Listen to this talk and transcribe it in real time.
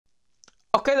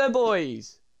Okay then,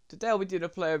 boys. Today I'll be doing a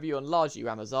player review on Largie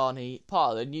Ramazani,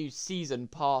 part of the new season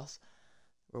pass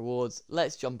rewards.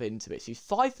 Let's jump into it. She's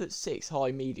 5'6"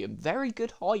 high medium, very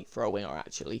good height for a winger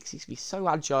actually, because he's going to be so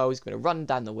agile. He's going to run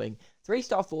down the wing.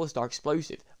 3-star, 4-star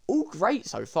explosive, all great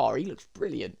so far. He looks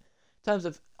brilliant in terms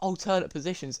of alternate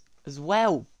positions as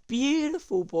well.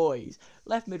 Beautiful, boys.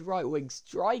 Left mid, right wing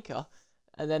striker,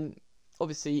 and then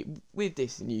obviously with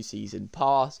this new season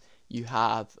pass, you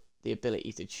have the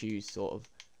ability to choose sort of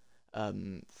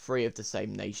 3 of the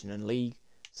same nation and league.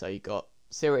 So you got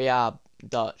Serie A,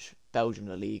 Dutch, Belgium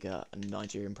La Liga, and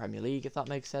Nigerian Premier League, if that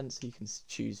makes sense. You can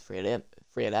choose 3 of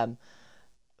them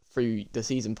through the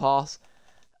season pass.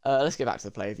 Let's get back to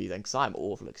the player view then, because I'm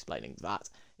awful explaining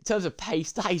that. In terms of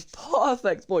pace, that is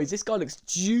perfect, boys. This guy looks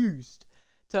juiced.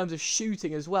 In terms of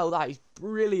shooting as well, that is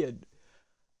brilliant.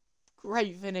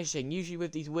 Great finishing. Usually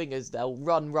with these wingers, they'll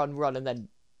run, and then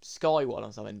sky one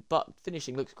or something. But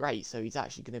finishing looks great, so he's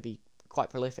actually going to be quite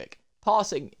prolific.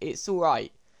 Passing, it's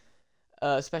alright.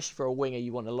 Especially for a winger,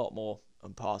 you want a lot more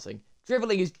on passing.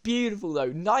 Dribbling is beautiful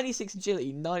though. 96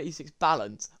 agility, 96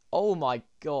 balance. Oh my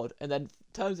god. And then in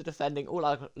terms of defending, all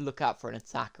I look out for an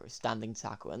attacker is standing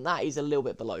tackle. And that is a little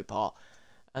bit below par.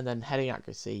 And then heading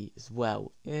accuracy as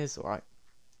well. Yeah, it's alright.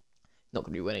 Not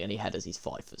going to be winning any headers. He's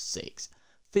 5'6".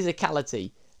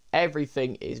 Physicality.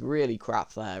 Everything is really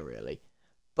crap there, really.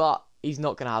 But he's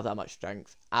not going to have that much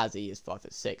strength as he is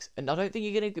 5'6". And I don't think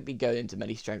you're going to be going into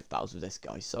many strength battles with this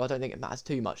guy. So I don't think it matters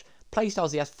too much.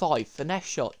 Playstyles, he has 5. Finesse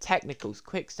shot, technicals,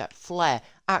 quick step, flair,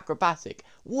 acrobatic.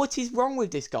 What is wrong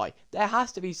with this guy? There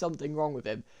has to be something wrong with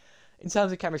him. In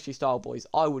terms of chemistry style, boys,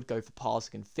 I would go for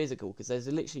passing and physical, because there's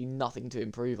literally nothing to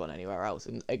improve on anywhere else.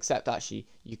 And except actually,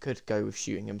 you could go with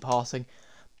shooting and passing.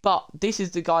 But this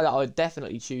is the guy that I would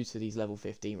definitely choose for these level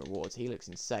 15 rewards. He looks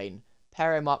insane.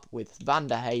 Pair him up with Van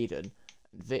der Hayden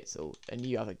and Witzel, and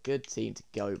you have a good team to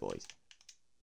go, boys.